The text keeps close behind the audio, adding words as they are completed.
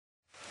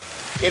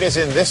It is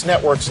in this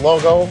network's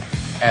logo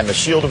and the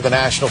shield of the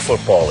National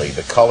Football League,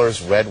 the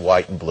colors red,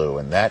 white, and blue,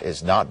 and that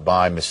is not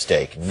by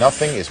mistake.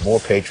 Nothing is more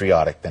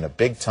patriotic than a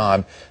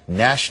big-time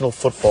National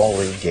Football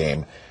League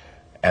game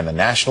and the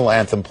national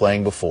anthem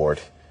playing before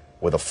it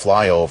with a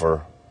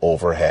flyover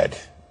overhead.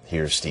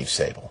 Here's Steve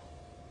Sable.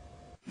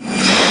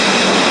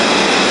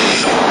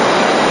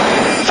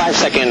 5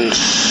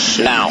 seconds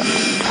now.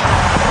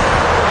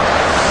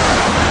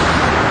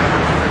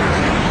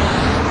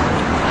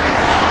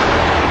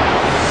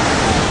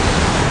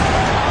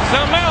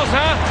 Something else,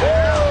 huh?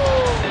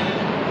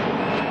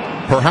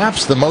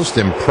 Perhaps the most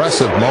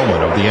impressive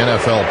moment of the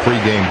NFL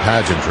pregame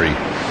pageantry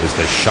is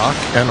the shock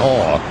and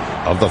awe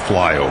of the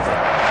flyover.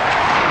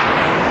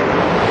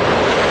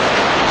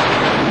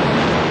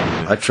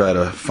 I try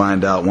to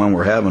find out when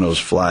we're having those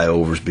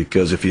flyovers,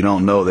 because if you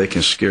don't know, they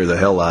can scare the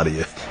hell out of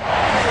you.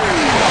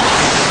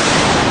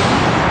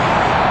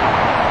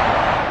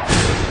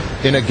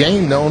 In a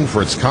game known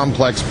for its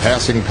complex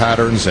passing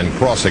patterns and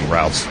crossing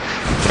routes,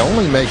 it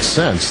only makes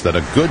sense that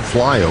a good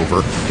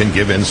flyover can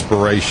give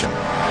inspiration.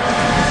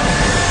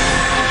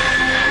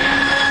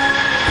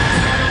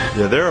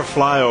 Yeah, there are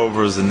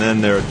flyovers and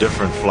then there are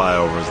different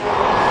flyovers.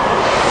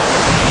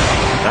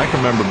 I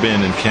can remember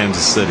being in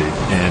Kansas City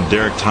and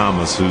Derek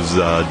Thomas, whose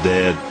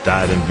dad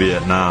died in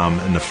Vietnam,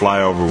 and the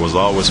flyover was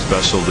always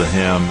special to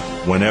him.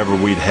 Whenever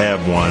we'd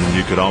have one,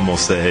 you could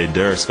almost say, hey,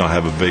 Derek's going to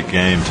have a big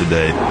game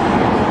today.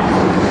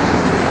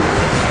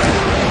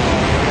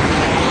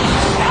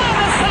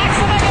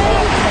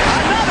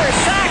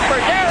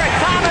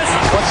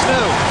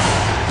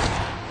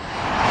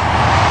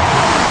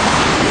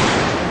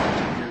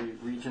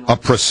 A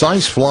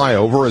precise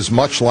flyover is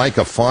much like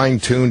a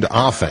fine-tuned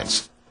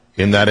offense,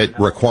 in that it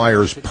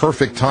requires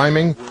perfect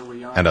timing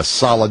and a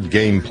solid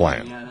game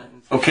plan.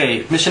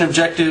 Okay, mission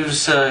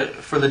objectives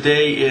for the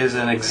day is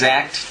an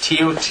exact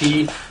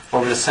TOT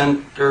over the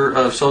center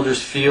of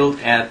Soldiers Field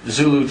at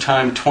Zulu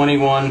time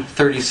 21,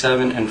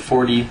 37, and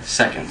 40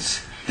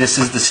 seconds. This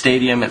is the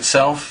stadium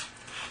itself.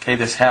 Okay,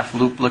 this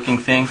half-loop looking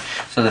thing.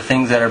 So the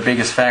things that are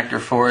biggest factor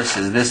for us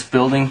is this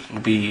building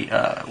will be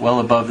well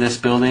above this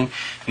building.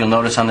 You'll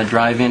notice on the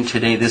drive-in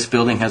today, this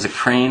building has a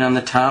crane on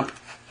the top.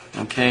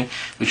 Okay,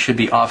 we should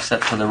be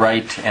offset to the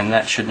right, and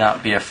that should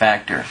not be a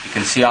factor. You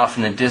can see off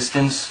in the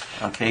distance,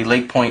 okay,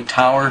 Lake Point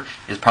Tower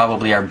is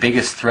probably our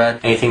biggest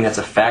threat. Anything that's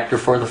a factor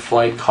for the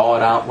flight, call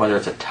it out, whether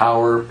it's a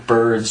tower,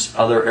 birds,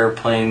 other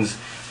airplanes,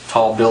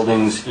 tall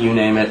buildings, you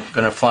name it.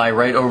 Going to fly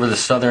right over the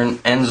southern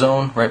end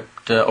zone, right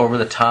over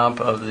the top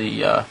of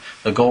the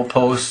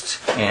goalposts,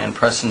 and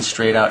pressing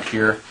straight out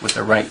here with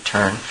a right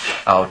turn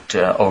out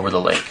over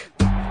the lake.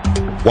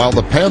 While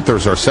the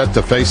Panthers are set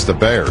to face the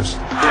Bears,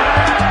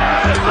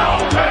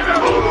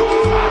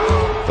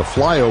 the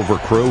flyover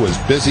crew is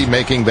busy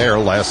making their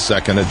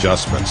last-second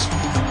adjustments.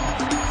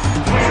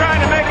 We're trying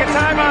to make a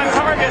time on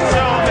target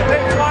zone that they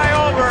fly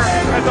over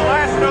as the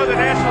last note of the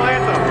national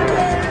anthem.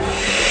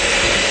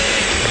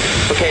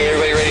 Okay,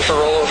 everybody ready for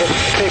rollover?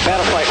 Okay,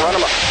 battle flight, run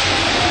them up.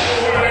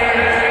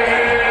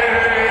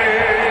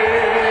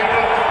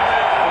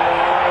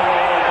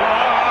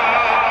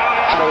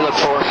 How do we look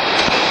for?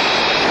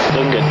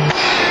 Looking good.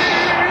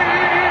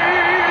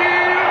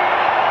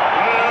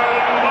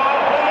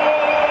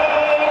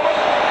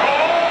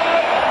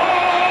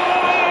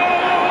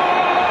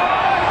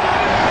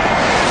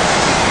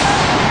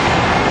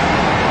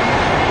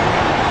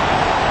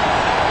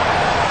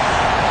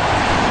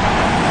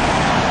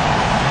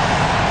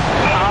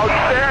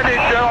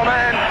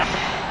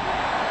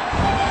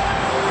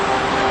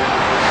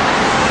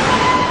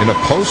 In a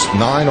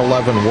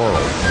post-9/11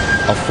 world,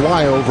 a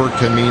flyover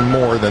can mean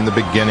more than the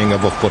beginning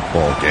of a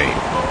football game.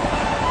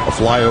 A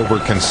flyover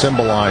can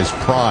symbolize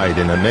pride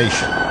in a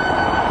nation,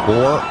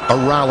 or a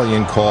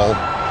rallying call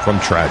from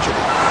tragedy.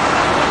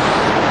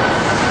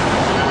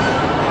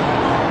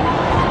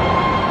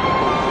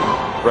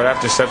 Right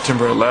after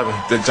September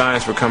 11th, the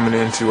Giants were coming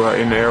into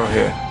in the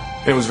Arrowhead.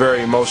 It was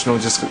very emotional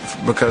just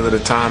because of the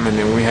time, and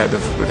then we had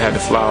to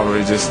fly over.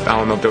 It just, I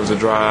don't know if there was a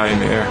dry eye in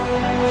the air.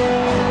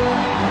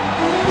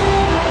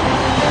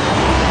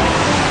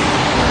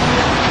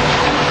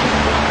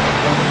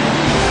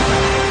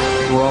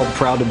 We're all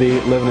proud to be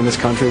living in this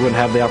country. We wouldn't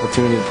have the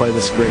opportunity to play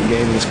this great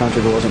game in this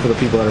country if it wasn't for the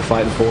people that are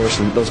fighting for us,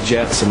 and those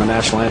Jets and the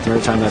national anthem.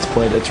 Every time that's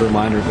played, it's a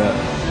reminder of that.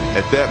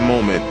 At that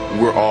moment,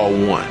 we're all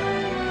one.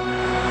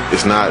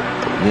 It's not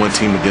one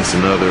team against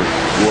another.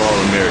 We're all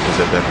Americans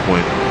at that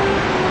point.